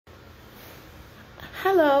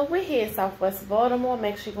Hello, we're here in Southwest Baltimore. I'm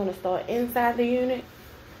actually going to start inside the unit.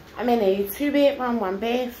 I'm in a 2-bedroom, 1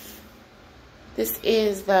 bath. This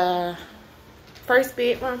is the first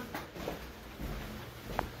bedroom.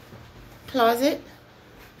 Closet.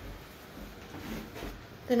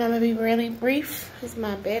 Then I'm going to be really brief because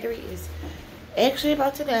my battery is actually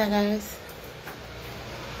about to die, guys.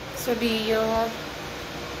 This will be your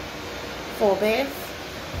full bath.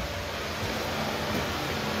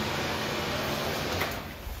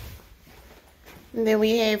 And then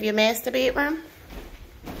we have your master bedroom.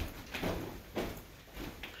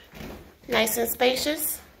 Nice and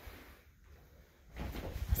spacious.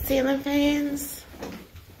 Ceiling fans.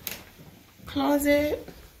 Closet.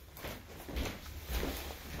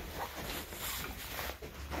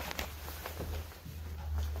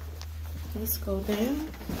 Let's go down.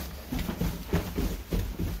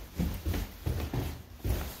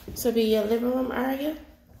 This will be your living room area.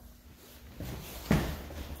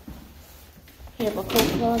 You have a coat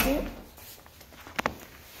closet. As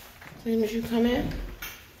soon as you come in.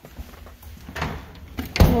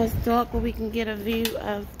 Well, it's dark, but we can get a view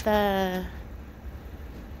of the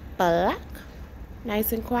block.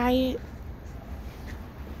 Nice and quiet.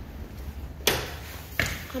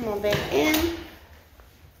 Come on back in.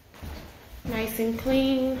 Nice and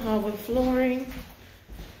clean, hardwood flooring.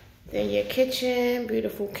 Then your kitchen,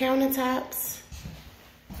 beautiful countertops.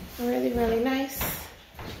 Really, really nice.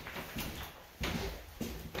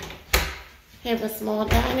 Have a small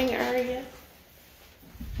dining area.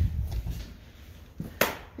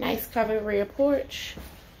 Nice covered rear porch.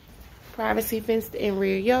 Privacy fenced in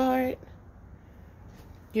rear yard.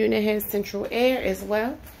 Unit has central air as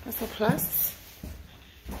well. That's a plus.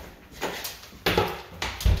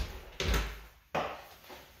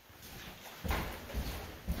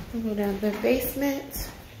 We'll go down to the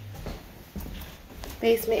basement.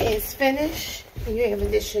 Basement is finished. You have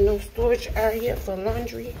additional storage area for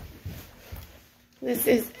laundry. This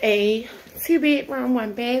is a 2-bedroom,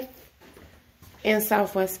 1 bath in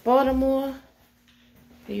Southwest Baltimore.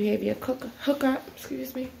 You have your hookup,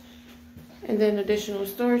 and then additional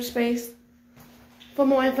storage space. For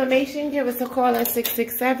more information, give us a call at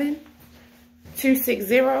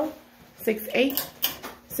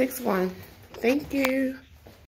 667-260-6861. Thank you.